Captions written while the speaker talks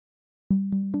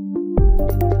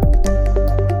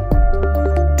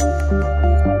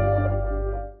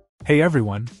Hey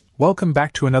everyone, welcome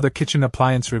back to another kitchen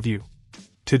appliance review.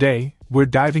 Today, we're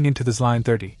diving into the ZLINE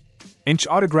 30-inch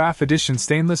Autograph Edition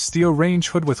stainless steel range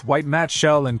hood with white matte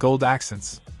shell and gold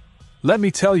accents. Let me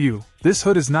tell you, this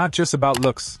hood is not just about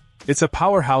looks, it's a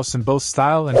powerhouse in both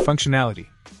style and functionality.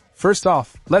 First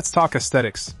off, let's talk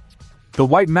aesthetics. The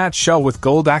white matte shell with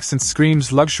gold accents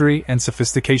screams luxury and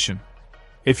sophistication.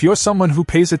 If you're someone who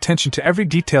pays attention to every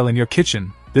detail in your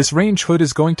kitchen, this range hood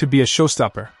is going to be a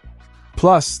showstopper.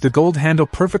 Plus, the gold handle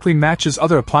perfectly matches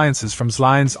other appliances from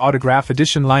ZLINE's Autograph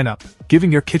Edition lineup,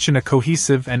 giving your kitchen a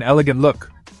cohesive and elegant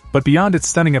look. But beyond its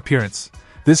stunning appearance,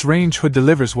 this range hood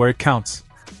delivers where it counts.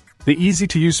 The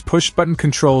easy-to-use push-button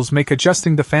controls make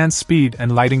adjusting the fan speed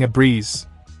and lighting a breeze.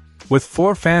 With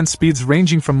 4 fan speeds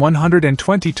ranging from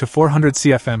 120 to 400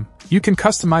 CFM, you can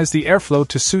customize the airflow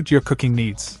to suit your cooking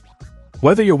needs.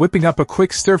 Whether you're whipping up a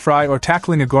quick stir-fry or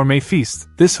tackling a gourmet feast,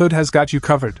 this hood has got you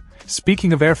covered.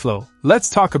 Speaking of airflow, let's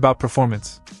talk about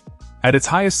performance. At its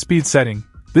highest speed setting,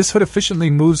 this hood efficiently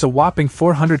moves a whopping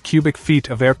 400 cubic feet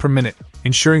of air per minute,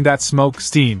 ensuring that smoke,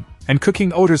 steam, and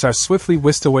cooking odors are swiftly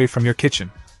whisked away from your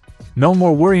kitchen. No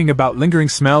more worrying about lingering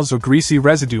smells or greasy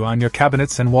residue on your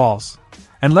cabinets and walls.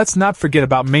 And let's not forget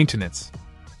about maintenance.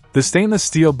 The stainless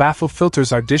steel baffle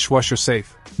filters are dishwasher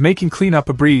safe, making cleanup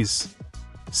a breeze.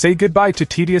 Say goodbye to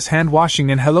tedious hand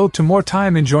washing and hello to more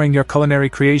time enjoying your culinary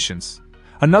creations.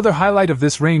 Another highlight of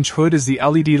this range hood is the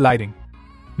LED lighting.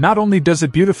 Not only does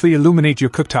it beautifully illuminate your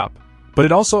cooktop, but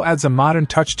it also adds a modern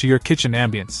touch to your kitchen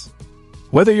ambience.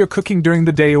 Whether you're cooking during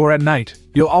the day or at night,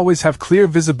 you'll always have clear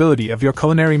visibility of your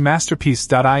culinary masterpiece.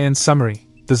 In summary,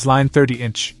 the ZLINE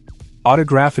 30-inch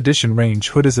Autograph Edition range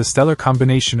hood is a stellar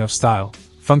combination of style,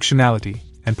 functionality,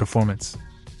 and performance.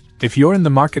 If you're in the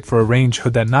market for a range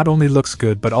hood that not only looks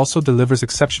good but also delivers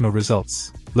exceptional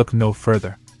results, look no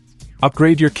further.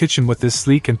 Upgrade your kitchen with this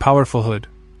sleek and powerful hood.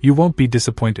 You won't be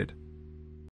disappointed.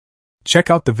 Check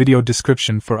out the video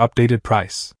description for updated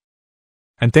price.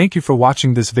 And thank you for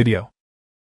watching this video.